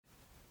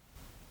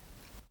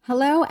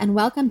Hello and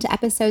welcome to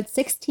episode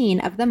 16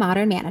 of The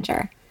Modern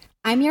Manager.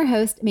 I'm your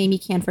host, Mamie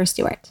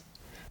Canfor-Stewart.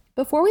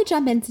 Before we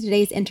jump into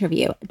today's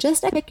interview,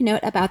 just a quick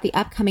note about the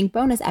upcoming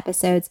bonus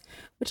episodes,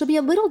 which will be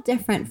a little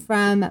different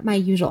from my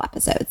usual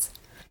episodes.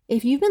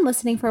 If you've been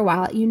listening for a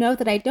while, you know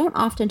that I don't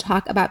often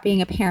talk about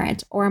being a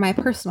parent or my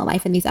personal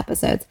life in these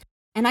episodes,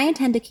 and I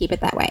intend to keep it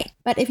that way.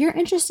 But if you're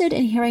interested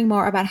in hearing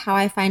more about how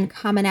I find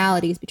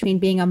commonalities between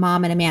being a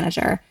mom and a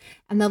manager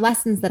and the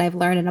lessons that I've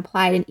learned and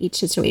applied in each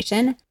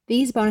situation,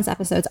 these bonus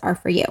episodes are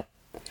for you.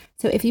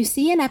 So if you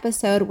see an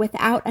episode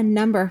without a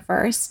number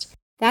first,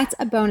 that's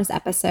a bonus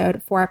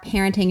episode for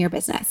parenting your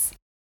business.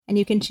 And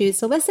you can choose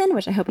to listen,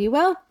 which I hope you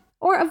will,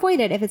 or avoid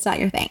it if it's not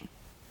your thing.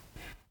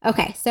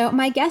 Okay, so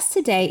my guest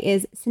today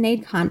is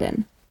Sinead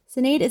Condon.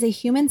 Sinead is a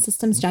human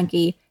systems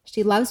junkie.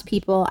 She loves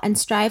people and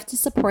strives to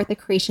support the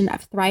creation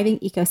of thriving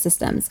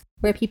ecosystems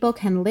where people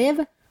can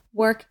live,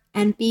 work,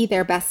 and be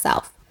their best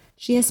self.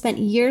 She has spent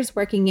years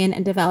working in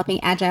and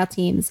developing Agile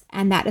teams,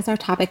 and that is our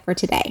topic for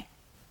today.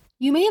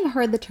 You may have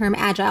heard the term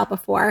Agile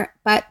before,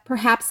 but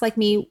perhaps like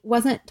me,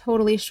 wasn't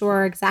totally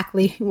sure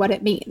exactly what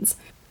it means.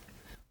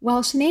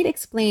 Well, Sinead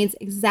explains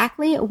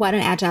exactly what an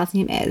Agile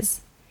team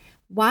is,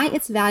 why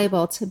it's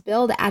valuable to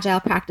build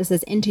Agile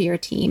practices into your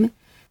team,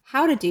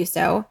 how to do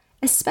so,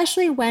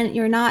 especially when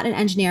you're not an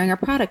engineering or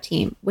product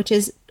team, which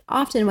is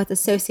often what's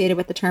associated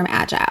with the term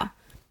Agile.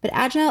 But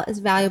Agile is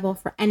valuable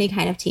for any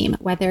kind of team,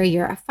 whether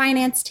you're a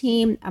finance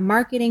team, a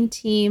marketing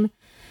team,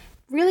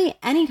 really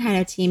any kind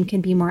of team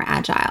can be more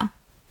agile.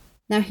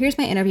 Now here's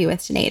my interview with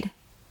Sinead.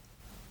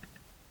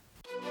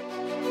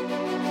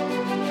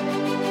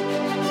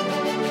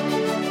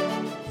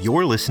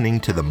 You're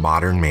listening to The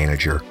Modern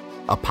Manager,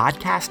 a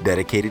podcast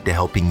dedicated to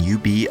helping you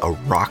be a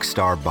rock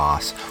star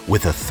boss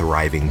with a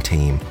thriving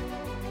team.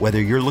 Whether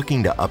you're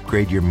looking to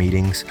upgrade your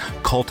meetings,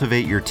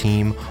 cultivate your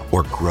team,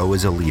 or grow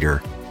as a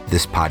leader,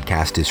 this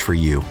podcast is for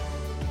you.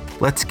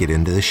 Let's get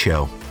into the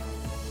show.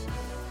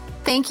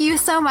 Thank you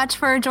so much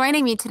for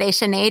joining me today,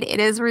 Sinead. It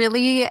is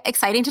really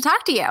exciting to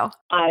talk to you.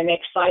 I'm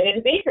excited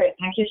to be here.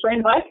 Thank you for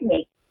inviting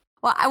me.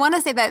 Well, I want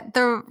to say that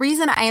the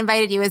reason I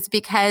invited you is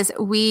because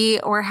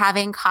we were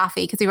having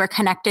coffee because we were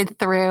connected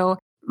through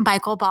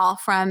Michael Ball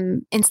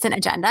from Instant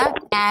Agenda.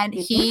 And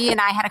he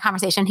and I had a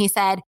conversation. He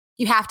said,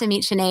 you have to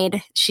meet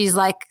Sinead. She's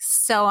like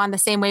so on the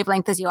same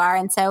wavelength as you are.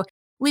 And so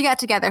we got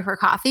together for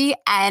coffee.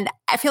 And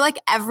I feel like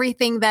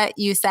everything that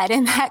you said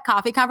in that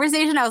coffee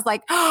conversation, I was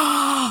like,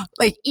 oh,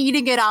 like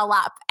eating it all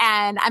up.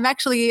 And I'm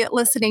actually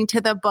listening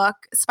to the book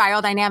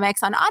Spiral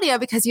Dynamics on audio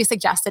because you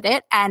suggested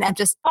it. And I'm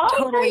just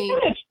totally,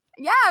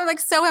 I'm like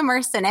so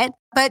immersed in it.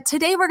 But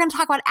today we're going to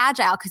talk about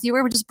Agile because you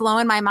were just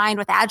blowing my mind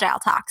with Agile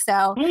talk.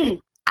 So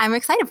I'm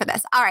excited for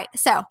this. All right.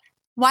 So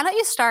why don't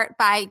you start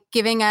by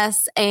giving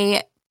us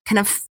a kind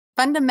of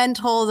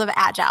fundamentals of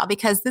Agile,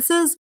 because this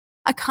is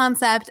a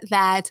concept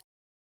that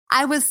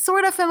I was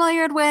sort of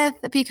familiar with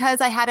because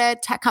I had a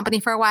tech company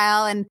for a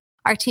while and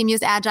our team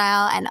used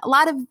Agile, and a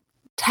lot of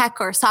tech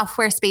or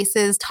software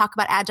spaces talk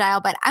about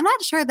Agile, but I'm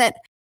not sure that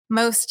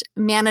most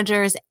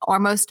managers or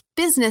most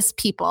business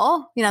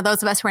people, you know,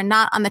 those of us who are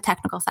not on the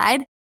technical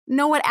side,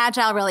 know what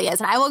Agile really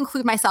is. And I will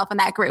include myself in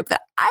that group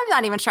that I'm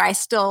not even sure I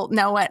still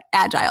know what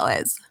Agile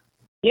is.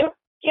 Yep.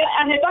 Yeah,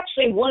 and it's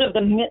actually one of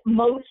the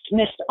most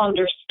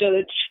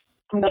misunderstood.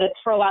 I'm going to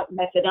throw out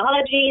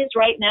methodologies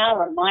right now,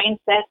 or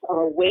mindsets,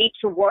 or a way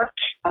to work.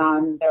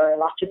 There are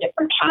lots of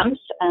different camps,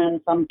 and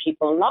some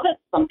people love it,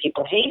 some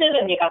people hate it,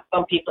 and you got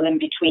some people in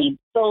between.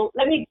 So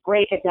let me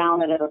break it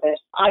down a little bit.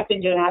 I've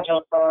been doing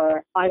Agile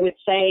for, I would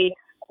say,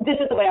 this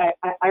is the way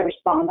I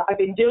respond. I've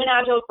been doing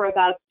Agile for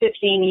about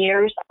 15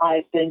 years.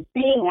 I've been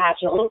being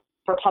Agile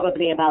for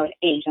probably about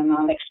 8, and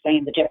I'll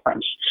explain the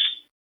difference.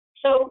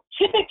 So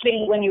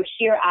typically when you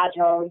hear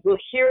Agile, you'll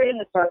hear it in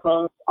the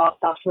circles of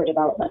software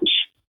development.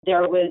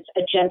 There is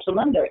a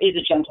gentleman,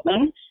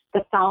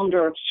 the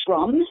founder of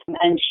Scrum,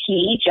 and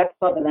he, Jeff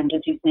Sutherland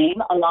is his name,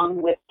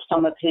 along with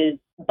some of his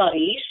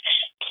buddies,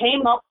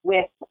 came up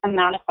with a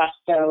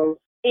manifesto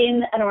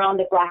in and around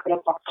the bracket of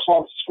what's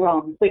called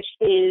Scrum, which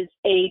is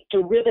a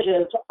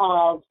derivative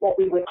of what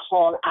we would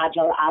call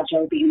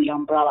Agile being the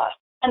umbrella.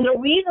 And the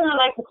reason I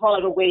like to call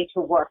it a way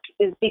to work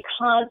is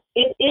because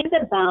it is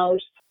about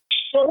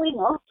showing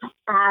up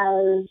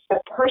as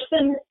a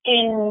person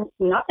in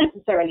not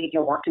necessarily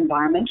your work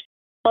environment,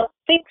 but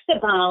thinks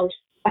about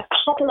a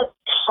couple of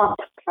top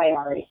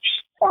priorities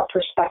or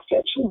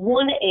perspectives.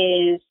 One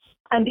is,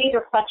 and these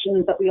are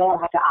questions that we all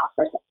have to ask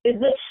ourselves, is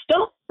the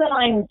stuff that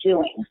I'm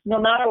doing,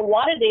 no matter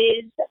what it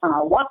is,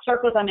 what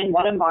circles I'm in,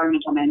 what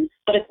environment I'm in,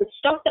 but if the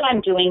stuff that I'm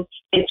doing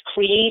is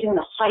creating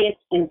the highest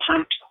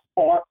impact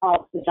or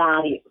of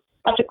value?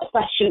 That's a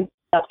question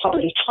that's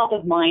probably top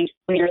of mind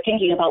when you're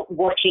thinking about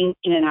working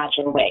in an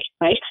Agile way,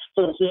 right?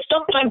 So is the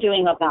stuff that I'm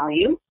doing of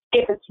value?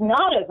 If it's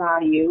not of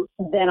value,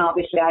 then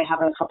obviously I have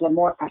a couple of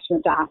more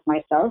questions to ask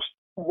myself.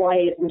 Why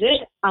isn't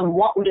it? And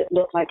what would it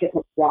look like if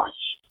it was?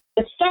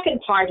 The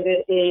second part of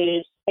it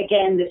is,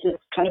 again, this is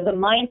kind of the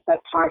mindset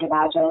part of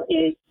Agile,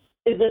 is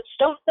the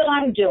stuff that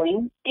I'm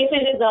doing, if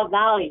it is of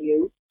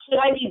value, should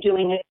I be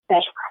doing it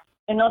better?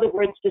 In other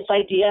words, this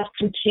idea of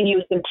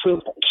continuous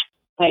improvement,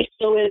 right?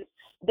 So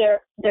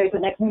there's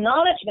an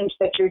acknowledgement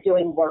that you're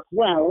doing work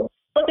well,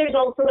 but there's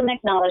also an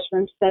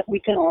acknowledgement that we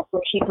can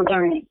also keep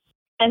learning.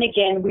 And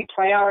again, we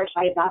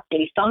prioritize that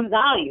based on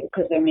value,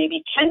 because there may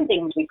be 10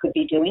 things we could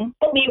be doing,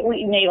 but we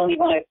may only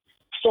want to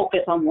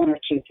focus on one or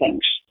two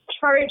things.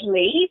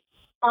 Thirdly,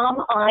 am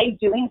I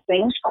doing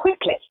things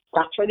quickly?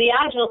 That's where the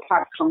Agile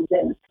part comes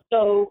in.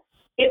 So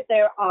if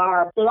there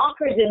are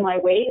blockers in my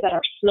way that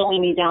are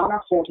slowing me down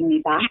or holding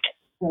me back,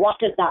 what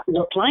does that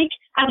look like?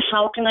 And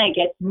how can I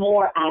get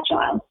more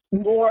agile,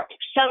 more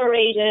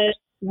accelerated,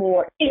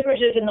 more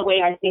iterative in the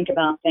way I think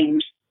about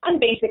things, and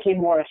basically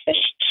more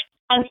efficient?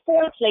 And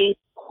fourthly,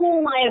 who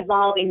am I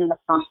evolving in the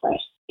process?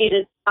 It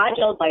is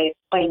Agile by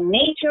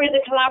nature is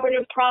a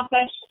collaborative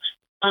process.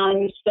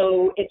 And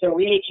so it's a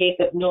really case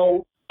of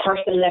no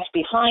person left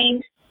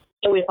behind.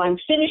 So if I'm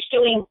finished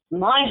doing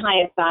my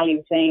highest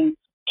value thing,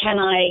 can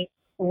I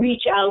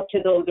reach out to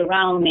those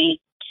around me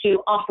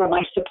to offer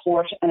my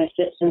support and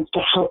assistance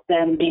to help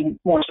them be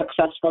more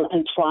successful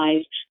and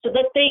thrive so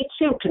that they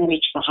too can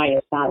reach the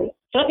highest value?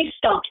 So let me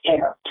stop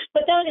there.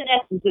 But that in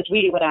essence is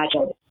really what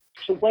Agile is.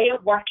 It's a way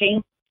of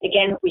working.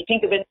 Again, we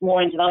think of it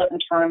more in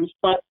development terms,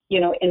 but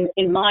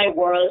in my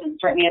world, and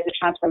certainly as a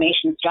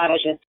transformation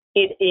strategist,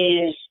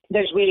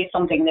 there's really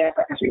something there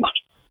for everyone.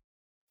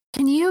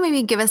 Can you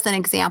maybe give us an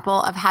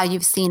example of how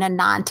you've seen a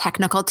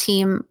non-technical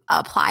team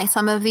apply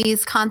some of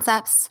these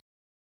concepts?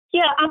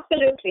 Yeah,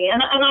 absolutely.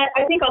 And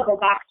I think I'll go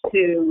back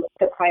to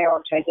the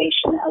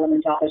prioritization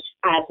element of it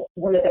as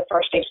one of the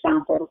first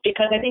examples,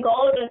 because I think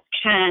all of us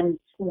can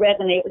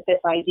resonate with this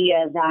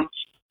idea that,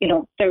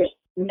 there's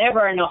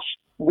never enough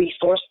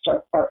resources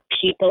or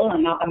people.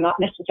 I'm not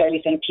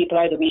necessarily saying people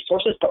are the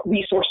resources, but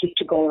resources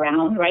to go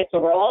around, right? So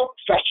we're all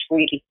stretched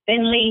really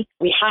thinly.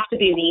 We have to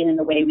be lean in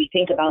the way we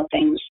think about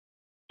things.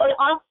 But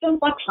often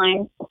what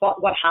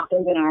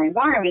happens in our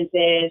environment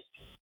is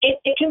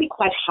it can be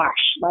quite harsh,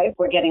 right?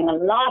 We're getting a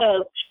lot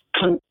of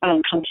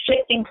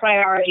conflicting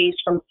priorities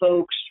from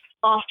folks.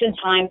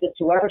 Oftentimes it's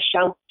whoever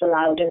shouts the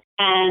loudest.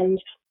 And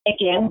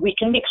again, we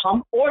can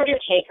become order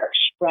takers,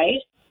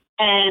 right?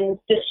 And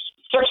this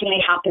certainly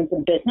happens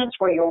in business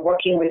where you're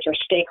working with your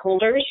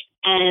stakeholders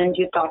and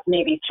you've got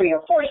maybe 3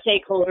 or 4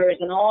 stakeholders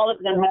and all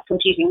of them have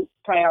competing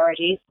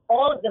priorities.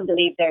 All of them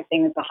believe their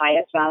thing is the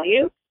highest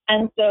value.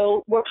 And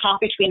so we're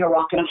caught between a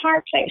rock and a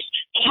hard place.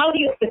 How do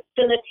you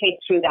facilitate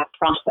through that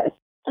process?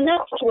 And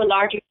that's to a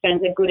large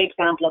extent a good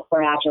example of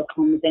where Agile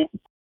comes in.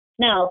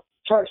 Now,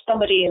 for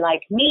somebody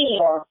like me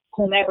or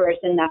whomever is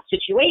in that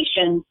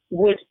situation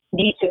would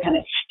need to kind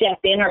of step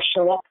in or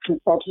show up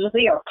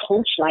consultatively or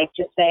coach-like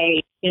to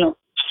say,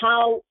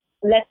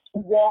 let's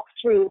walk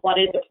through what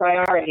is the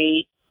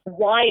priority,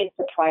 why it's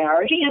a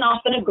priority, and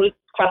often a good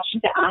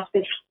question to ask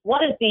is,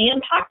 what is the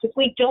impact if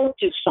we don't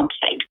do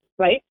something,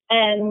 right?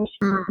 And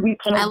we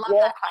kind of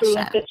walk through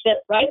this,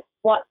 right?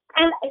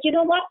 And you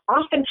know what?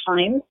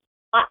 Oftentimes,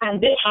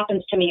 and this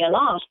happens to me a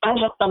lot, I'll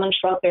have someone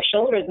shrug their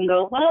shoulders and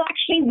go, well,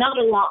 actually not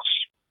a lot,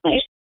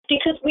 right?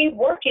 Because we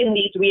work in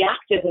these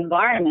reactive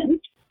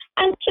environments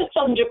and to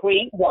some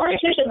degree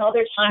warranted, and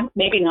other times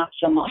maybe not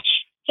so much.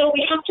 So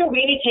we have to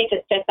really take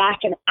a step back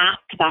and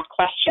ask that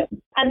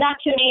question. And that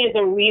to me is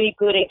a really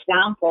good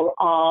example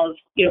of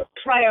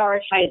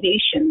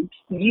prioritization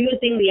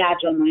using the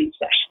Agile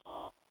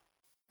mindset.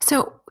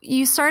 So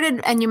you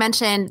started and you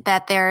mentioned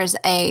that there's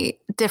a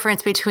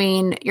difference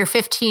between your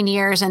 15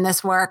 years in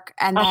this work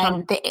and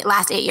then the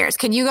last 8 years.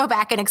 Can you go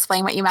back and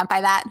explain what you meant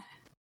by that?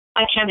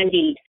 I can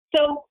indeed.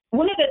 So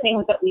one of the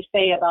things that we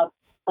say about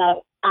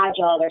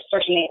Agile, or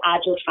certainly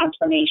Agile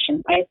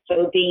transformation, right?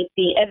 So the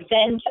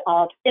event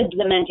of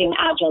implementing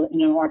Agile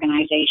in an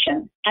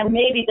organization. And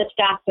maybe the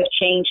stats have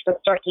changed,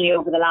 but certainly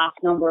over the last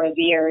number of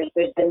years,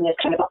 there's been this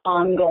kind of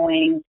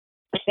ongoing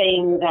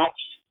thing that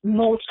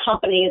most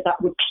companies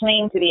that would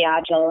claim to be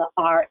Agile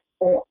are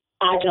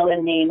Agile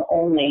in name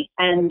only.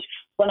 And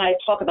when I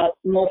talk about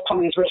most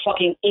companies, we're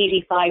talking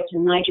 85 to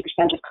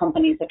 90% of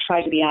companies that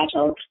try to be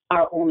Agile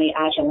are only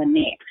Agile in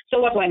name. So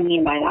what do I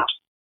mean by that?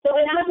 So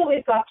in Agile,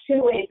 we've got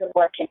 2 ways of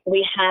working.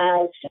 We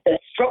have the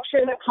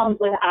structure that comes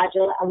with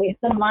Agile, and we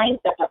have the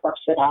mindset that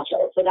works with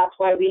Agile. So that's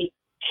why we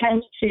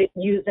tend to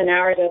use the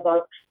narrative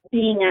of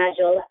being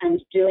Agile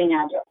and doing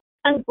Agile.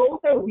 And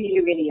both are really,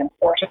 really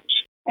important.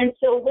 And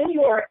so when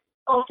you're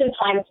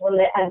oftentimes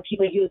and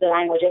people use the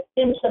language of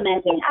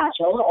implementing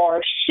Agile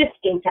or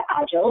shifting to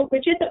Agile,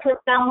 which is a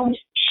profound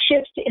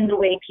shift in the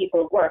way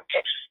people work,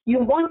 you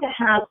want to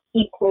have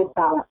equal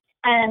balance.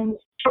 And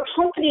for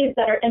companies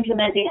that are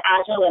implementing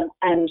Agile,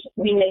 and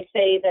we may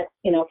say that,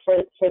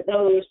 for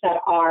those that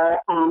are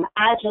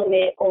Agile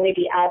may only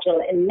be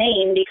Agile in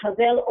name because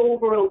they'll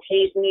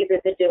over-rotate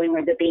neither the doing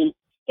or the being.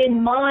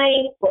 When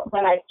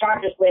I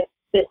started with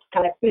this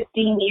kind of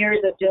 15 years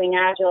of doing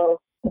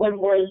Agile, when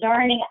we're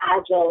learning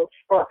Agile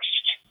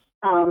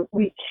first,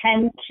 we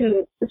tend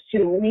to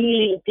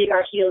really dig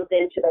our heels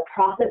into the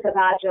process of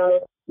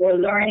Agile. We're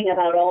learning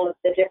about all of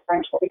the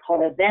different, what we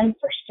call events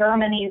or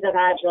ceremonies of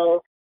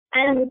Agile.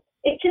 And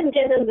it can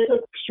get a little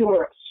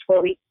purist,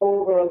 where we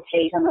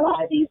over-rotate on a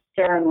lot of these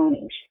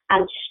ceremonies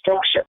and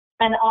structure.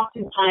 And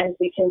oftentimes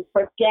we can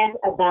forget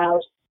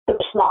about the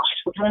plot.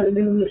 We kind of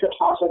lose the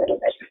plot a little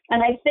bit.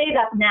 And I say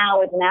that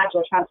now as an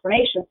Agile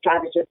transformation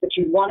strategist, that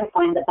you want to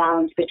find the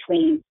balance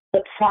between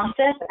the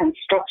process and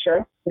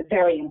structure,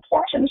 very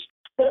important,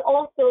 but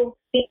also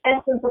the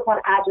essence of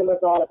what Agile is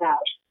all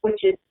about,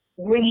 which is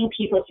bringing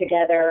people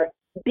together,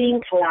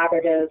 being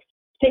collaborative,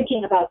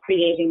 thinking about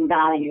creating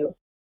value,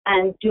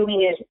 and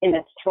doing it in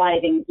a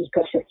thriving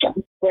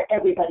ecosystem where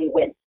everybody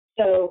wins.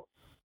 So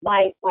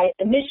my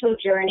initial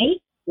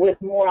journey was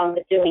more on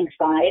the doing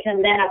side.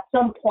 And then at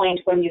some point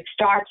when you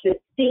start to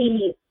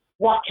see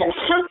what can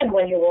happen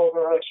when you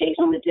over-rotate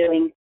on the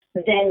doing,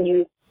 then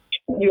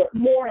you're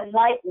more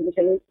enlightened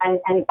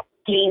and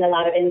gain a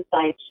lot of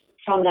insights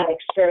from that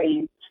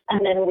experience,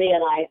 and then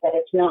realize that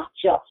it's not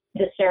just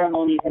the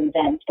ceremonies and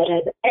events, but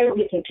it has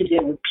everything to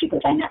do with people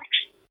dynamics.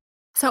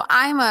 So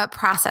I'm a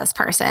process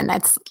person.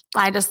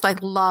 I just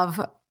love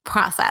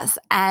process.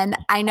 And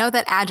I know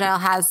that Agile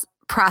has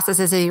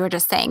processes, as you were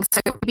just saying.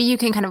 So maybe you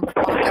can kind of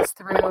walk us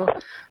through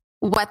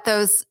what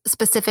those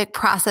specific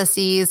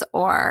processes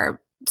or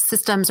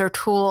systems or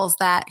tools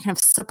that kind of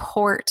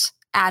support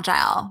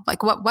Agile,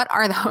 what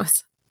are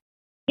those?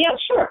 Yeah,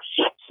 sure.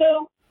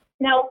 So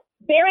now,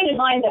 bearing in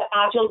mind that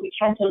Agile, we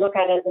tend to look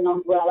at it as an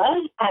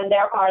umbrella, and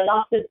there are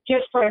lots of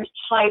different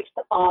types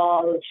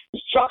of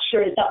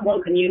structures that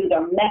one can use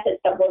or methods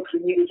that one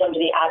can use under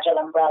the Agile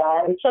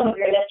umbrella. And some of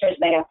your listeners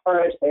may have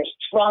heard there's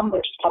Scrum,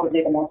 which is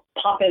probably the most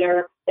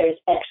popular. There's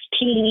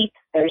XP,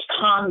 there's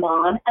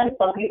Condon, and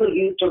some people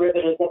use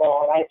derivatives of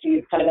all, right? So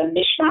you've kind of a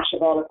mishmash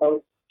of all of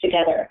those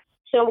together.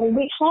 So when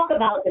we talk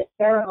about the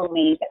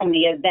ceremonies and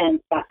the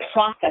events, that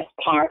process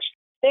part,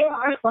 there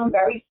are some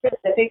very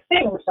specific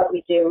things that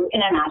we do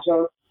in an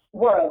Agile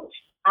world.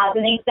 As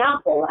an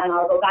example, and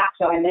I'll go back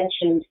to, I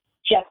mentioned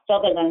Jeff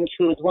Sutherland,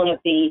 who is one of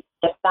the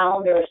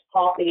founders,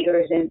 thought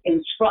leaders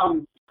in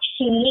Scrum.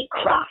 He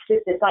crafted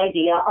this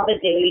idea of a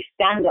daily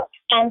stand-up.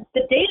 And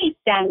the daily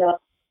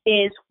stand-up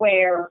is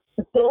where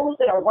those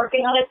that are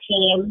working on a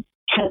team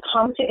can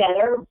come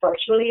together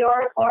virtually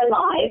or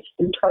live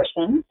in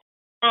person,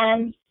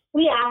 and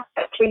we ask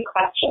 3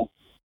 questions.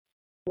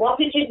 What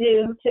did you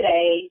do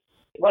today?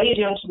 What are you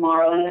doing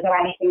tomorrow? And is there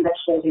anything that's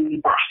holding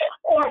you back?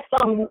 Or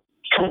some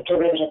kind of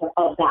derivative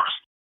of that.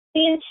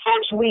 The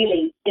intent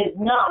really is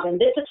not, and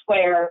this is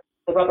where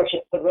the rubber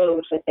hits the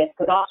road with this,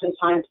 because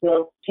oftentimes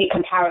we'll see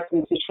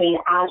comparisons between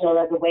Agile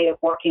as a way of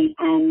working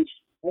and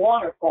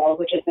Waterfall,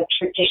 which is the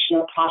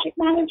traditional project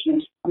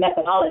management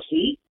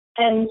methodology.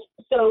 And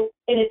so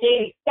in a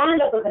daily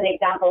stand-up, as an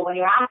example, when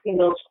you're asking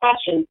those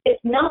questions, it's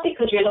not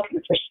because you're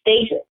looking for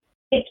status.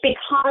 It's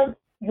because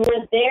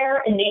you're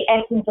there in the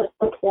essence of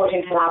support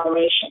and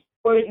collaboration,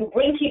 where you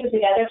bring people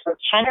together for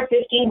 10 or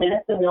 15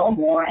 minutes and no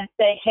more and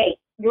say, hey,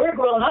 you're a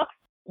grown-up,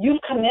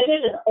 you've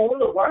committed and owned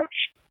the work,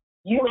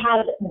 you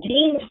have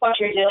deemed what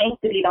you're doing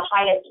to be the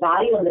highest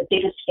value and the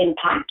biggest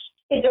impact.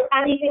 Is there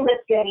anything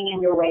that's getting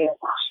in your way of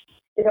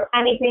that? Is there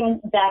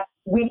anything that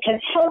we can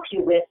help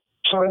you with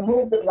to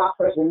remove the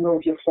blockers and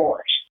move you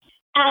forward?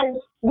 And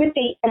with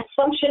the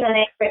assumption and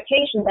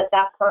expectation that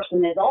that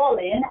person is all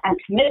in and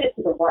committed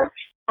to the work,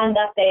 and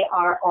that they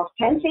are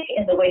authentic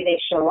in the way they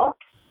show up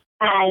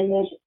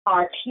and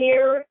are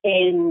clear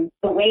in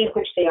the way in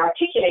which they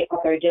articulate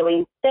what they're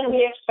doing, then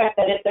we expect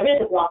that if there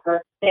is a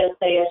blocker, they'll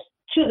say it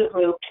to the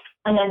group,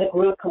 and then the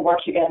group can work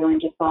together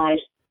and decide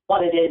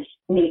what it is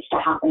needs to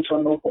happen to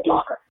remove the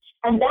blocker.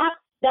 And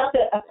that's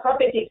a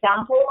perfect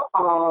example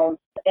of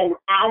an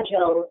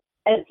Agile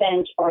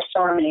event or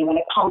ceremony when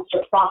it comes to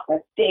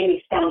process.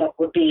 Daily stand-up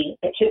would be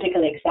a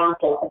typical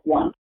example of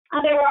one.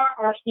 And there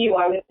are a few,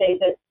 I would say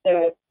that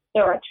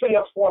there are 3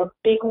 or 4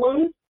 big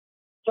ones.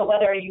 So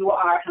whether you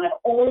are kind of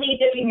only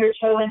dipping your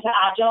toe into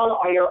Agile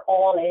or you're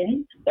all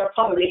in, there are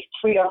probably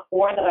 3 or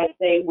 4 that I'd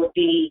say would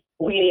be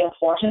really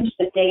important.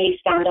 The daily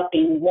stand-up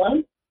being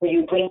one, where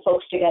you bring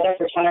folks together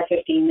for 10 or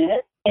 15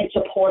 minutes in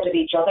support of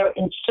each other,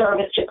 in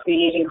service to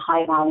creating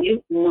high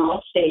value,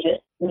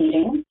 non-status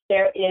meeting.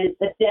 There is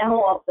the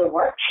demo of the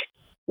work,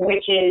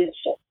 which is,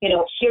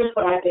 here's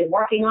what I've been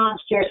working on,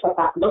 here's what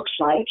that looks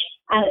like.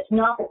 And it's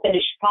not the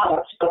finished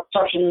product, but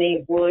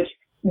certainly would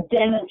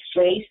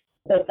demonstrate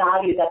the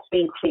value that's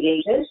being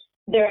created.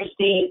 There's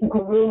the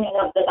grooming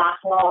of the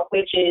backlog,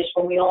 which is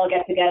when we all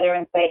get together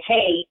and say,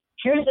 hey,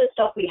 here's the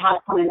stuff we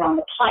have coming down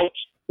the pike.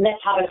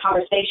 Let's have a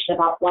conversation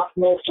about what's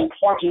most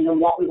important and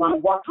what we want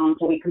to work on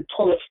so we can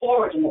pull it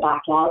forward in the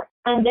backlog.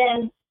 And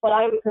then what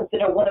I would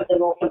consider one of the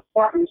most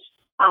important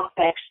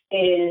aspects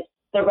is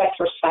the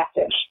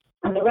retrospective.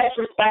 And the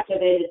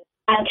retrospective is,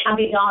 and can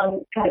be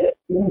done kind of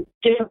in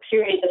different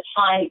periods of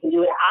time. You can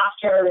do it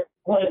after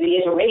one of the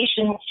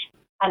iterations.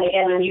 And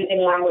again, I'm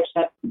using language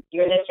that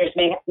your listeners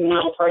may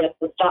not have heard,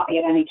 so stop me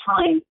at any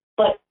time.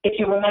 But if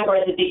you remember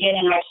at the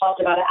beginning, I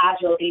talked about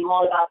Agile being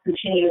all about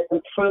continuous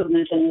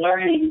improvement and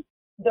learning.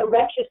 The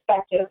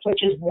retrospective,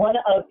 which is one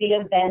of the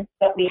events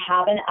that we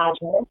have in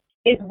Agile,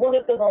 is one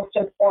of the most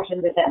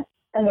important events.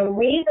 And the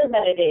reason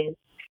that it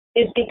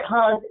is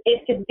because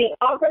it is the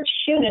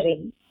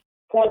opportunity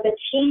for the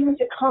team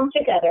to come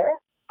together.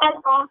 And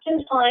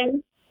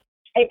oftentimes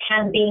it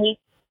can be,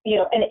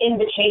 an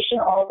invitation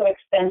also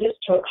extended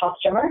to a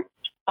customer.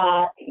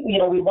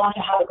 We want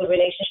to have a good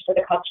relationship with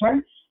the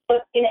customer.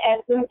 But in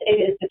essence, it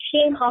is the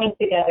team coming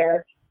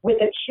together with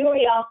the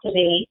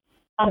curiosity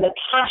and the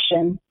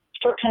passion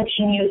for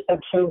continuous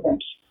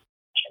improvement.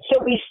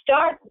 So we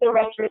start the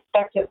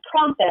retrospective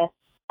process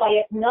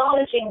by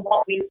acknowledging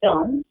what we've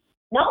done,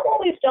 not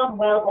what we've done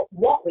well, but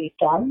what we've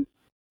done,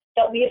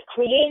 that we have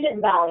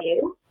created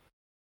value.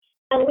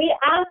 And we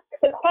ask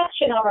the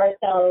question of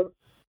ourselves,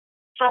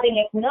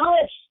 having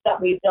acknowledged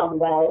that we've done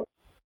well,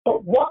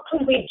 but what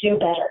could we do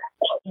better?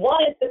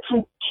 What is the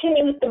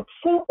continuous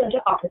improvement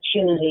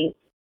opportunity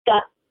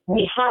that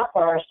we have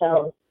for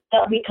ourselves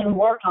that we can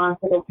work on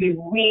so that we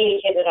really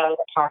hit it out of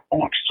the park the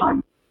next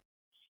time?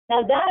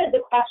 Now, that is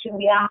a question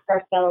we ask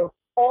ourselves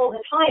all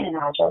the time in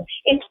Agile.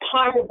 It's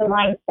part of the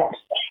mindset.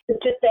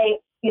 It's to say,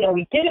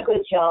 we did a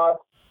good job.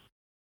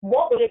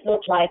 What would it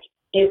look like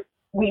if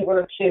we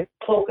were to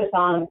focus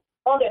on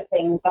other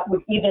things that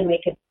would even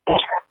make it better?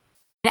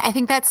 I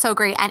think that's so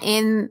great. And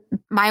in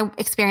my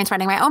experience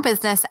running my own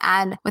business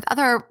and with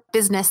other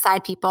business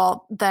side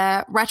people,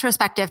 the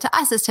retrospective to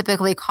us is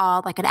typically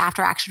called like an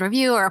after action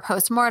review or a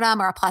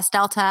post-mortem or a plus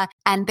delta.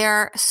 And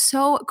they're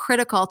so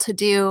critical to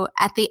do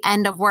at the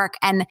end of work.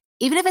 And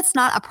even if it's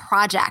not a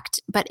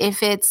project, but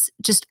if it's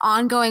just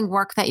ongoing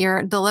work that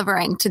you're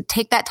delivering, to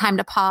take that time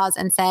to pause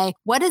and say,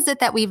 what is it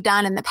that we've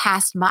done in the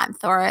past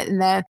month or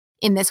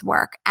in this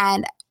work?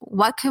 And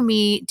what can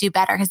we do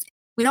better? Because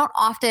we don't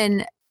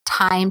often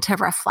time to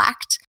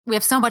reflect. We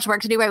have so much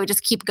work to do, right? We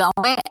just keep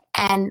going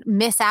and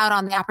miss out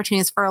on the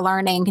opportunities for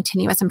learning,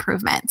 continuous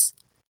improvements.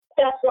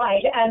 That's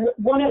right. And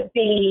one of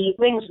the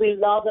things we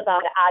love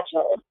about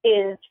Agile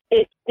is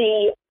it's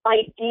the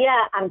idea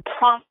and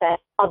process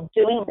of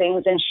doing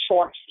things in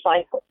short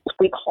cycles.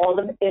 We call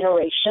them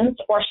iterations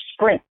or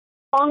sprints.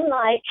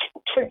 Unlike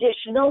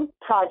traditional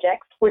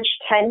projects, which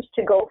tend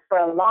to go for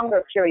a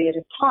longer period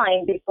of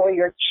time before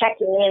you're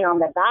checking in on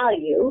the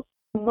value,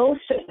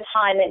 most of the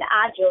time in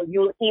Agile,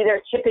 you'll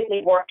either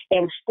typically work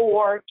in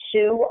 4,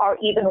 2, or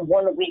even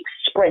 1 week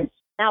sprints.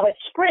 Now, a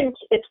sprint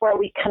is where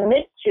we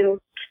commit to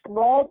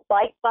small,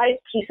 bite-sized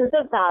pieces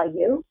of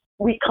value.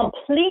 We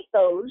complete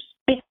those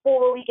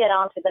before we get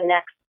on to the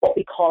next, what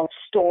we call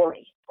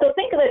story. So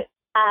think of it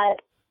as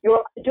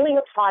you're doing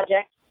a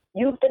project,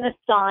 you've been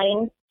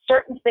assigned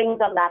certain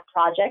things on that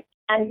project,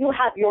 and you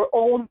have your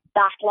own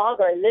backlog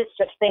or list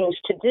of things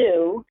to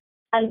do.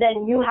 And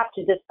then you have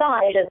to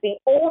decide as the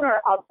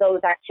owner of those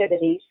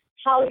activities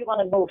how you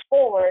want to move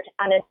forward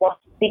and in what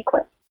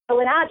sequence. So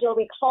in Agile,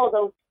 we call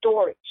those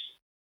stories.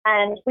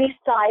 And we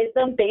size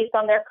them based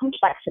on their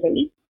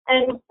complexity.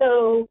 And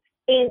so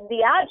in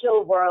the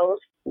Agile world,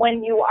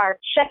 when you are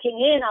checking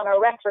in on a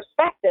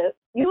retrospective,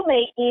 you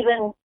may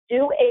even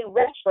do a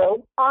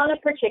retro on a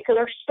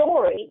particular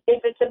story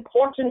if it's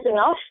important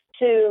enough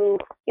to,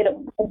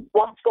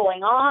 what's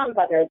going on,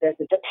 whether there's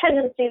a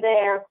dependency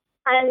there.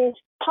 And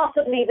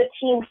possibly the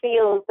team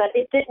feels that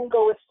it didn't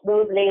go as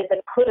smoothly as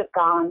it could have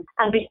gone.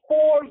 And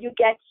before you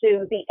get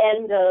to the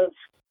end of,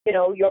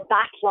 your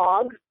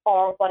backlog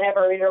or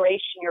whatever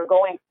iteration you're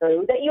going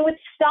through, that you would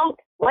stop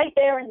right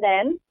there and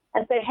then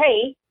and say,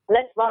 hey,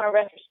 let's run a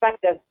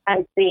retrospective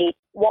and see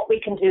what we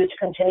can do to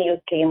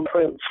continuously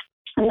improve.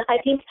 And I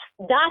think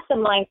that's a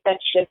mindset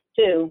shift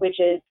too, which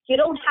is you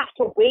don't have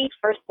to wait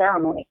for a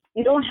ceremony.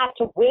 You don't have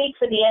to wait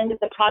for the end of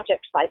the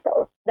project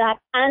cycle. That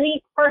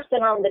any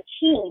person on the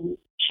team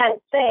can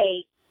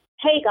say,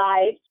 hey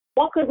guys,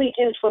 what could we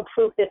do to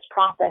improve this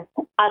process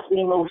as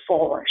we move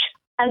forward?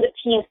 And the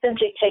team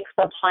simply takes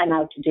some time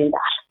out to do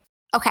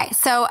that. Okay,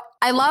 so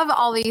I love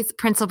all these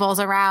principles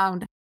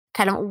around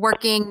kind of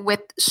working with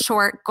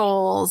short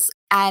goals.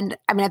 And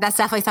I mean, that's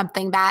definitely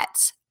something that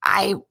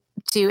I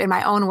do in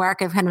my own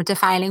work of kind of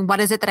defining what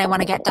is it that I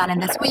want to get done in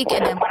this week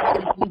and then what am I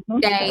going to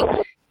do today.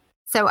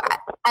 So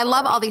I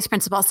love all these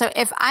principles. So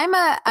if I'm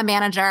a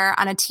manager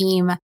on a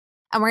team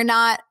and we're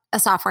not a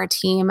software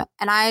team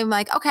and I'm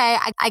like, okay,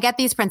 I get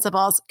these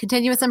principles,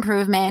 continuous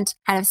improvement,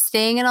 kind of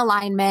staying in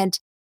alignment,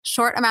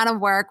 short amount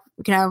of work,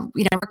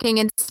 working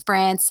in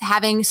sprints,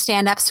 having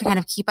stand-ups to kind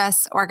of keep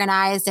us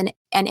organized and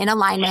in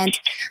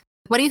alignment.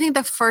 What do you think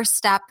the first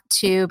step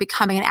to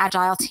becoming an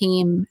Agile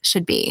team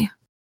should be?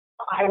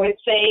 I would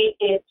say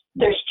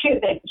there's two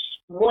things.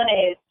 One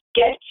is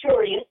get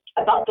curious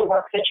about the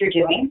work that you're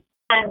doing.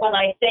 And when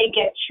I say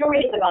get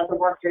curious about the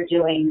work you're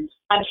doing,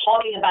 I'm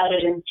talking about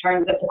it in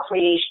terms of the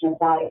creation of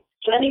value.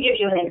 So let me give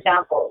you an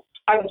example.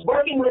 I was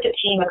working with a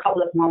team a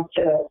couple of months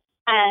ago,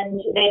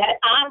 and they had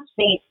asked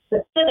me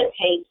to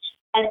facilitate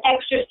an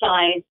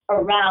exercise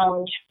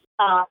around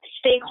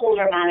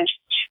stakeholder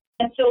management.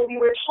 And so we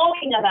were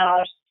talking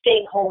about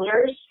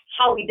stakeholders,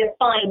 how we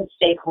define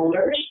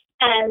stakeholders,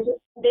 and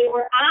they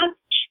were asked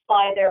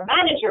by their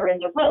manager in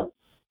the room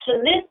to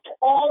list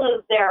all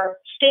of their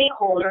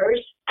stakeholders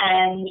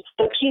and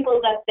the people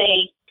that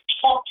they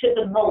talk to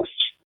the most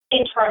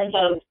in terms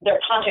of their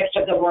context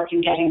of the work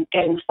and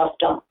getting stuff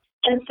done.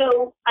 And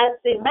so as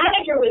the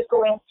manager was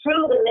going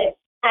through the list,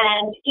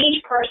 And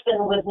each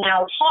person was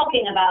now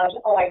talking about,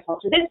 oh, I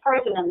talked to this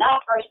person and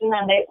that person,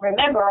 and they,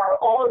 remember, are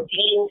all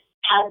deemed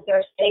as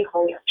their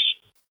stakeholders.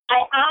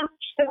 I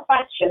asked the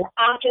question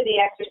after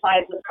the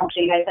exercise was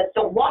completed. I said,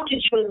 so what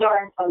did you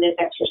learn from this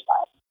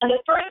exercise? And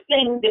the first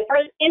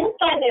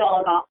insight they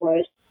all got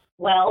was,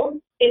 well,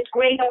 it's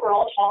great that we're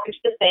all talking to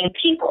the same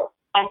people.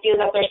 I feel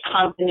that there's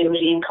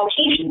continuity and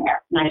cohesion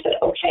there. And I said,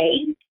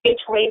 okay,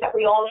 it's great that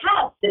we all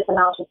have this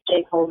amount of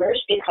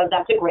stakeholders because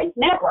that's a great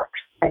network.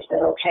 I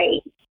said,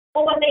 okay.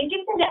 But what they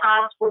didn't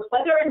ask was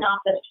whether or not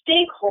the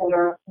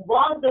stakeholder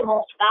was the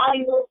most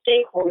valuable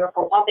stakeholder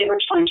for what they were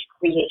trying to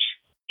create.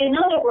 In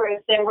other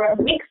words, they were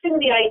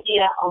mixing the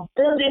idea of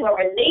building a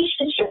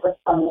relationship with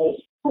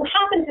somebody who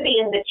happened to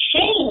be in the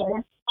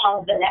chain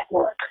of the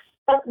network,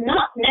 but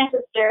not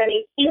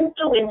necessarily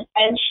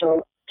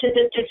influential to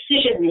the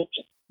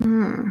decision-making.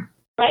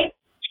 Right?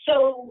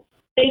 So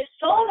they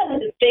saw them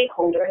as a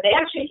stakeholder. They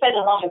actually spent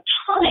a lot of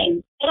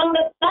time. But on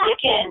the back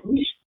end,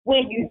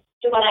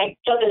 when I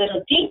dug a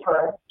little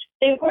deeper,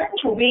 they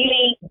weren't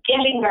really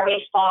getting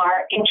very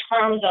far in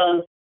terms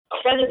of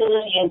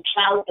credibility and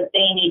clout that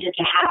they needed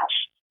to have,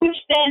 which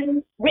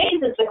then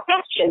raises the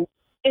question,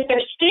 if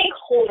their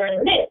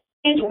stakeholder list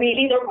is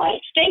really the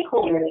right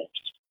stakeholder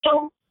list.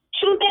 So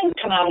two things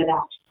come out of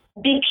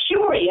that. Be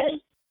curious,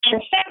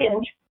 and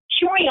second,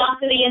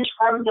 curiosity in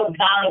terms of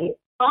value.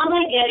 Am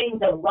I getting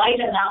the right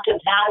amount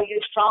of value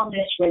from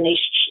this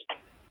relationship?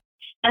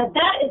 And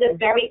that is a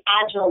very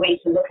agile way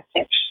to look at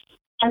things.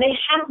 And they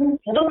haven't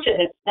looked at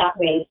it that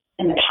way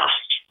in the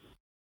past.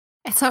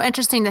 It's so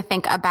interesting to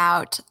think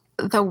about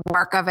the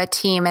work of a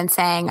team and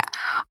saying,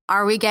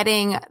 are we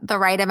getting the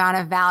right amount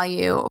of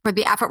value for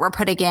the effort we're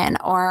putting in?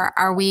 Or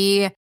are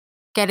we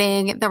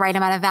getting the right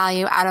amount of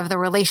value out of the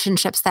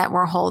relationships that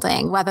we're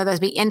holding, whether those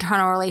be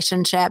internal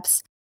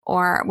relationships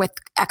or with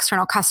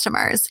external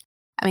customers?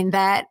 I mean,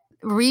 that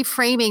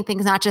reframing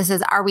things not just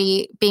as, are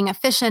we being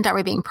efficient? Are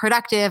we being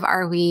productive?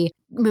 Are we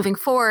moving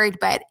forward?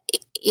 But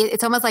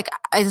it's almost like,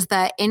 is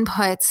the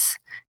inputs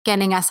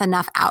getting us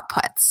enough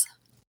outputs?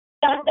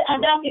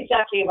 And that's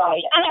exactly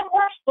right. And it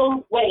works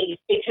both ways,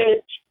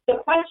 because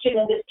the question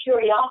in this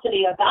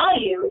curiosity of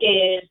value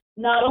is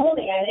not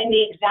only, and in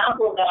the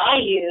example that I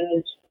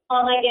used,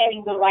 am I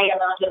getting the right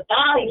amount of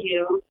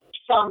value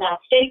from that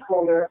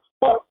stakeholder?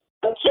 But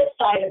the flip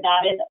side of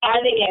that is,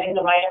 are they getting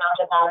the right amount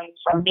of value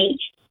from me?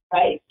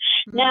 Right?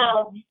 Mm-hmm.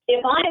 Now,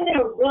 if I'm in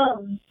a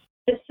room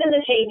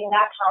facilitating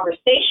that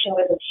conversation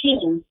with a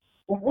team,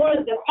 one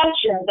of the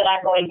questions that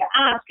I'm going to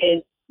ask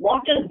is,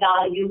 what does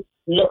value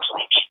look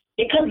like?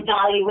 Because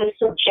value is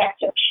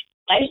subjective,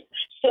 right?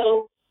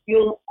 So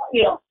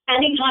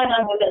anytime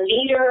I'm with a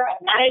leader, a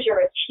manager,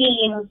 a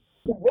team,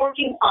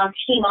 working on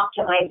team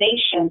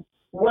optimization,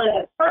 one of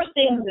the first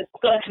things that's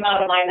going to come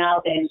out of my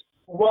mouth is,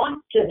 what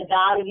does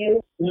value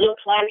look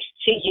like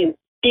to you?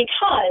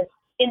 Because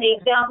in the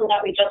example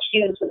that we just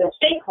used with a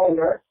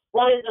stakeholder,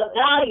 what is of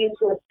value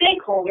to a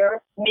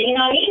stakeholder may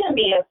not even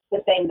be of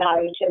the same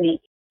value to me.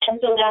 And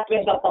so that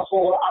brings up the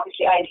whole,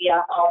 obviously,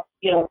 idea of,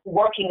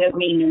 working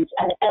agreements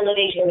and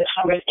elevating the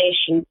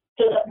conversation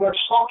so that we're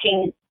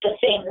talking the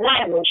same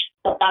language,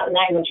 but that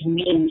language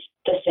means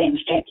the same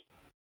thing.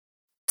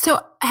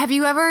 So have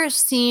you ever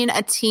seen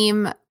a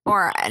team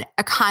or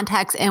a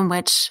context in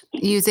which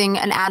using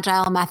an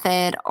agile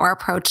method or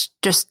approach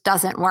just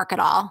doesn't work at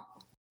all?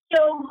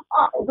 So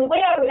the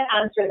way I would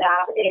answer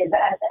that is,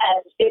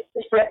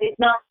 it's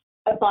not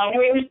a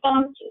binary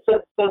response,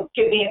 so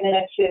give me a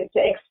minute to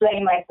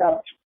explain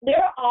myself.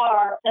 There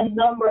are a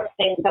number of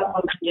things that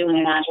one can do in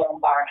an agile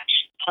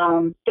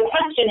environment. The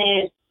question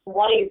is,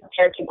 what are you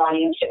prepared to buy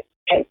into?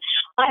 Okay.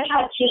 I've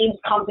had teams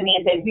come to me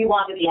and say, we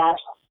want to be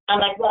agile. I'm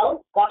like,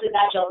 well, what does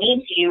agile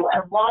mean to you,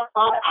 and what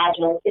of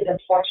agile is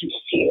important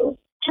to you?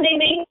 And they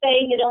may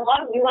say, you know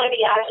what, we want to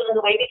be agile in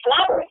the way we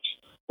collaborate.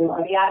 We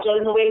want to be agile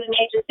in the way we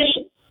make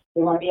decisions.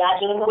 We want to be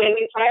agile in the way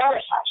we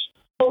prioritize.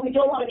 But we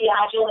don't want to be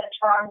agile in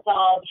terms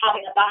of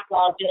having a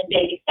backlog, doing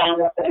daily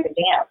stand-up and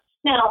everything else.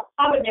 Now,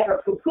 I would never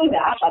poo-poo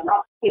that. I'm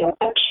not,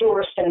 a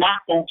purist in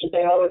that sense to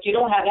say, if you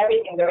don't have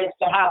everything there is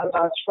to have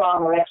about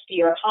Scrum or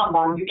XP or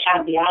Condon, you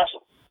can't be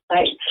agile,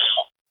 right?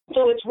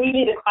 So it's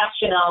really the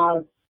question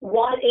of,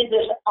 what is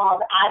it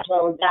of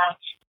agile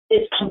that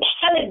is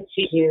compelling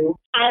to you,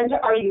 and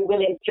are you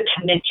willing to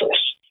commit to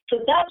it? So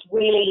that's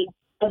really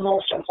the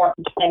most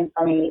important thing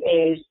for me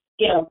is,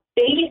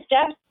 baby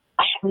steps,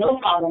 I have no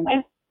problem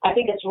with. I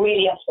think it's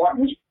really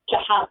important to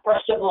have,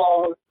 first of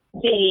all,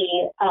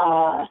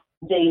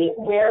 the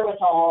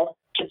wherewithal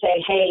to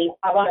say, hey,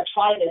 I want to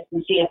try this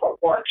and see if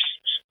it works.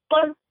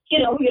 But, you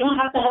don't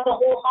have to have the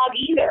whole hog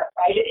either,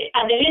 right?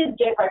 And it is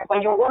different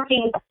when you're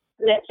working,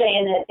 let's say,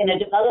 in a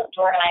developed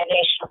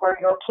organization where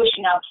you're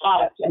pushing out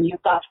products and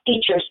you've got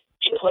features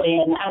to put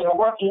in and you're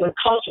working with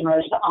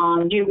customers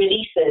on new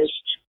releases,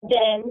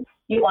 then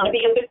you want to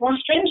be a bit more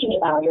stringent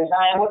about it. And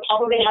I would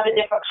probably have a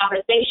different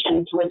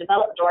conversation to a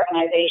developed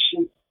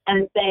organization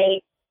and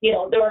say,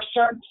 there are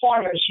certain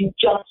corners you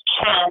just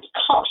can't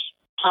cut.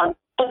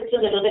 But it's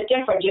a little bit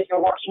different if you're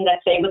working,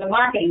 let's say, with a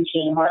marketing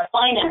team or a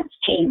finance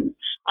team.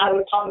 I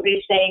would probably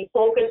say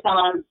focus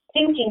on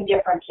thinking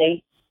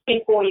differently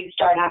before you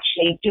start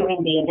actually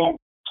doing the event,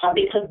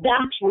 because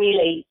that's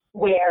really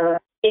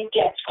where it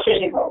gets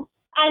critical.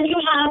 And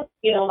you have,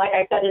 like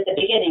I said at the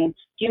beginning,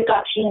 you've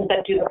got teams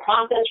that do the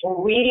process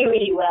really,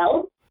 really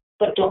well,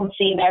 but don't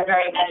see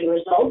very many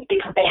results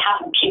because they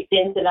haven't kicked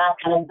into that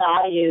kind of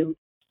value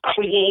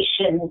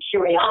creation,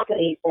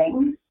 curiosity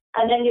thing.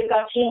 And then you've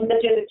got teams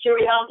that do the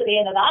curiosity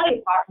and the value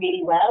part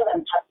really well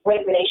and have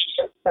great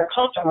relationships with their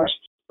customers,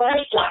 but are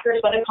slackers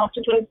when it comes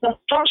to doing some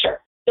structure.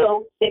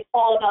 So it's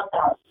all about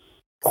that.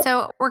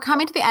 So we're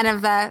coming to the end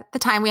of the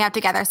time we have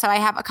together. So I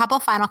have a couple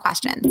final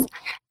questions.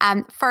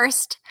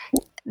 First,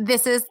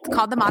 this is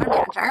called the Modern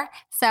Manager.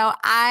 So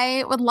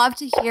I would love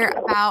to hear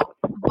about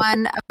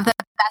one of the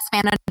best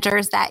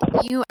managers that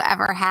you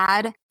ever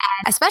had,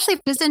 and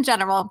especially just in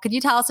general. Could you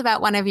tell us about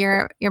one of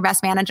your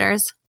best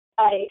managers?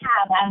 I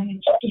have,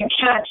 and you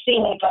can't see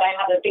me, but I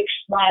have a big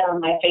smile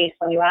on my face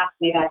when you ask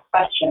me that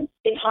question,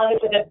 because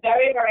it was a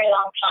very, very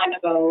long time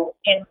ago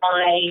in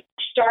my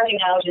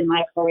starting out in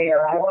my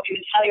career. I won't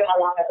even tell you how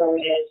long ago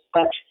it is,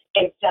 but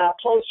it's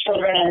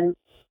post-children, and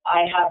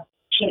I have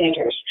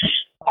teenagers,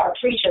 or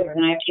pre-children,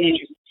 and I have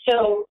teenagers.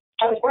 So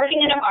I was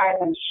working in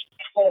Ireland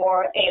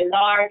for a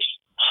large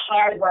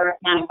hardware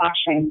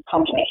manufacturing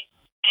company,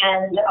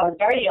 and I was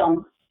very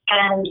young,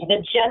 and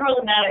the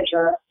general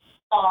manager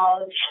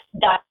of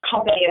that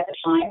company at the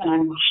time, and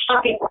I'm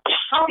happy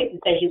to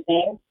say his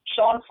name,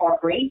 Sean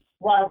Corkery,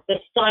 was the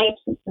site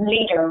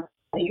leader,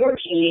 the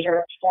European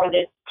leader for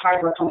this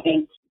hardware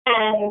company.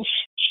 And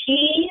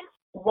he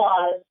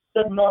was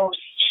the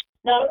most,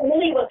 not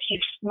only was he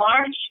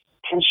smart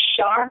and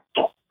sharp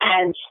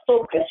and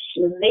focused,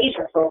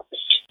 laser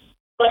focused,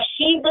 but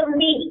he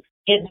believed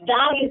his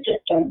value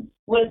system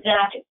was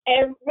that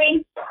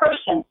every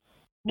person,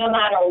 no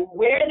matter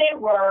where they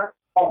were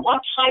or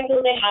what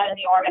title they had in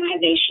the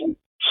organization,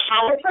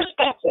 had a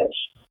perspective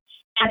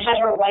and had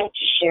a right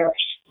to share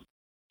it,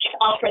 to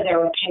offer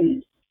their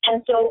opinion.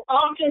 And so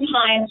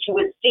oftentimes you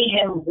would see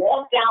him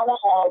walk down the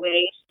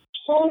hallway,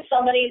 pull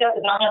somebody that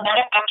was on a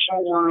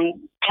manufacturing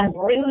line and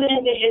bring them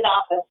into his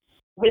office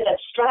with a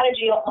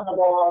strategy up on the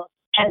wall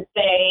and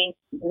say,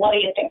 what do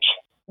you think?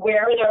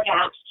 Where are their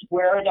gaps?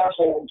 Where are their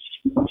holes?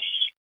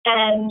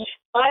 And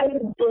I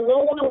was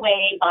blown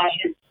away by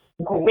his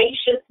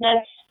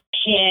graciousness,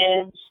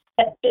 his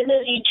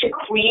ability to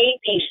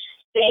create a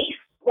safe,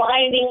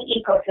 thriving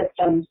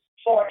ecosystem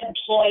for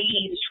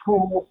employees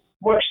who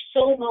were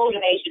so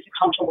motivated to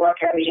come to work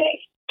every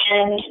day.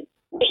 And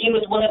he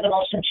was one of the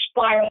most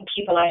inspiring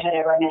people I had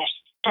ever met.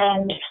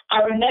 And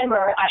I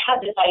remember I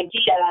had this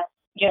idea,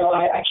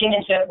 I came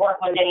into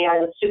work one day, I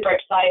was super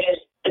excited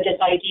with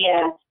this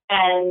idea,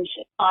 and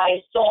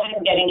I saw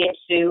him getting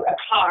into a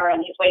car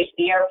on his way to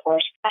the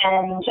airport,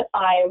 and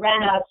I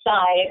ran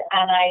outside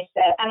and I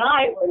said, and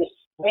I was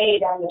way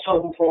down the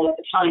totem pole at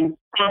the time.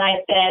 And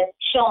I said,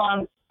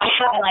 Sean, I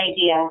have an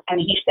idea. And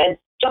he said,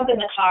 jump in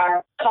the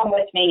car, come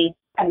with me,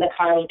 and the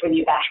car will bring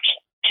you back.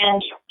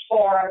 And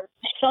for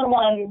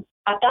someone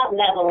at that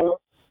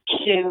level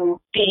to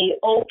be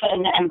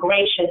open and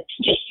gracious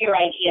to hear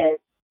ideas,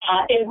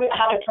 it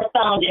had a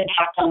profound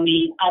impact on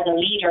me as a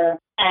leader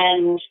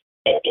and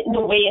the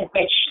way in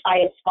which I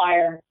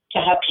aspire to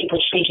have people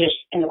treated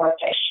in the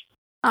workplace.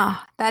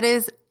 Oh, that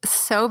is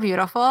so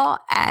beautiful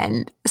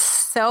and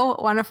so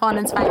wonderful and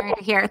inspiring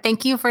to hear.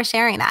 Thank you for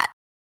sharing that.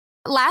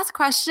 Last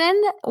question,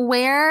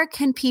 where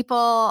can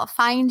people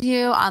find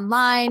you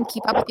online,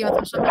 keep up with you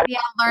on social media,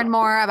 learn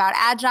more about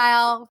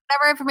Agile,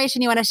 whatever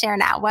information you want to share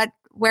now?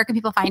 Where can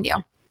people find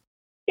you?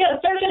 Yeah,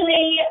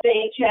 certainly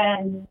they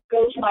can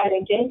go to my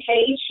LinkedIn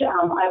page.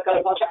 I've got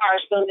a bunch of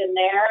articles in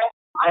there.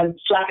 I'm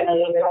slacking a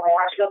little bit on my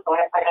articles, so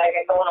I got to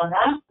get going on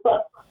that.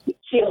 But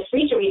feel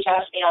free to reach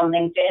out to me on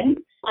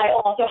LinkedIn. I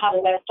also have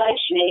a website,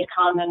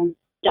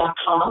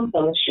 SineadCondon.com,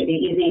 so it should be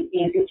easy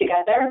to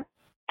get there.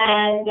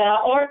 And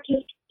or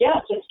just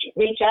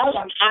reach out.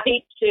 I'm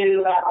happy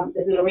to.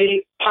 This is a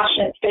really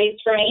passionate space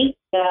for me.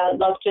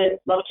 Love to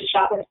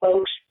chat with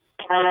folks,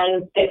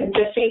 and they can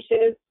feel free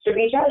to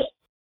reach out.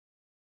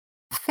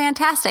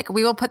 Fantastic.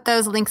 We will put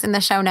those links in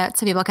the show notes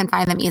so people can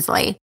find them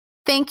easily.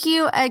 Thank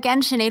you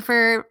again, Sinead,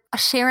 for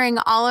sharing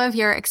all of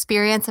your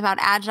experience about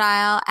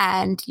Agile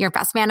and your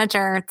best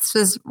manager. This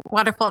was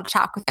wonderful to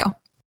talk with you.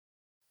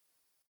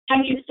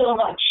 Thank you so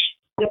much.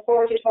 Look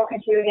forward to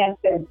talking to you again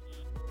soon.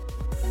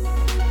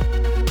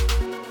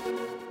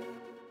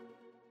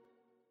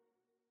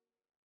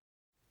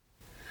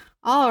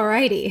 All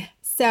righty.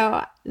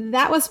 So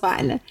that was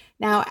fun.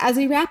 Now, as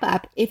we wrap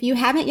up, if you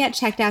haven't yet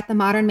checked out the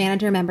Modern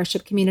Manager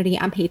membership community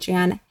on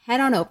Patreon, head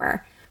on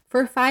over.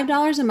 For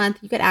 $5 a month,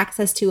 you get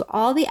access to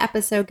all the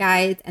episode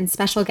guides and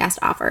special guest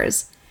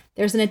offers.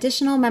 There's an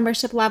additional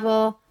membership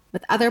level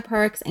with other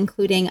perks,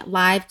 including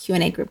live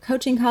Q&A group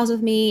coaching calls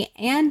with me,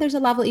 and there's a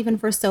level even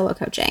for solo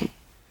coaching.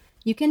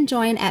 You can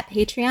join at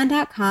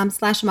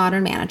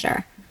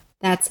patreon.com/modernmanager.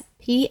 That's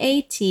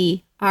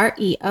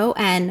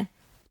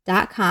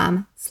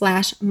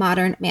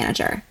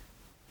patreon.com/modernmanager.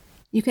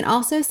 You can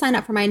also sign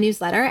up for my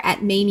newsletter at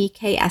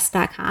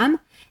mamieks.com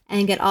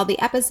and get all the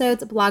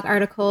episodes, blog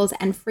articles,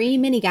 and free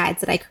mini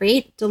guides that I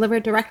create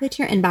delivered directly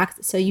to your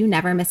inbox so you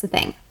never miss a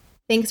thing.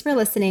 Thanks for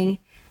listening.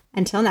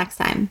 Until next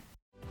time.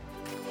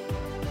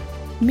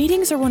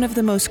 Meetings are one of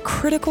the most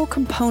critical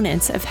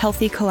components of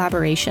healthy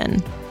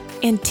collaboration,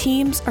 and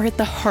teams are at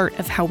the heart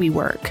of how we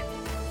work.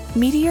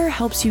 Meteor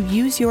helps you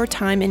use your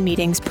time in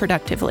meetings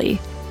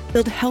productively,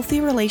 build healthy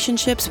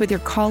relationships with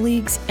your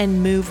colleagues,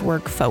 and move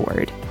work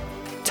forward.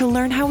 To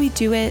learn how we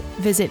do it,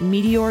 visit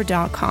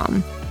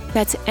meteor.com.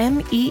 That's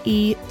meteor.com.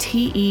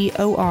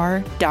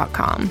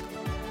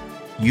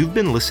 You've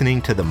been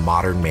listening to The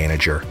Modern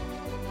Manager.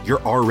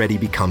 You're already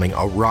becoming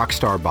a rock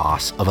star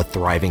boss of a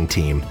thriving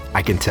team,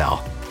 I can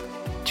tell.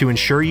 To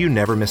ensure you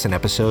never miss an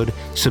episode,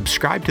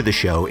 subscribe to the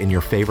show in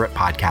your favorite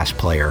podcast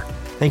player.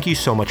 Thank you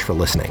so much for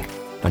listening.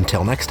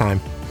 Until next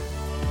time.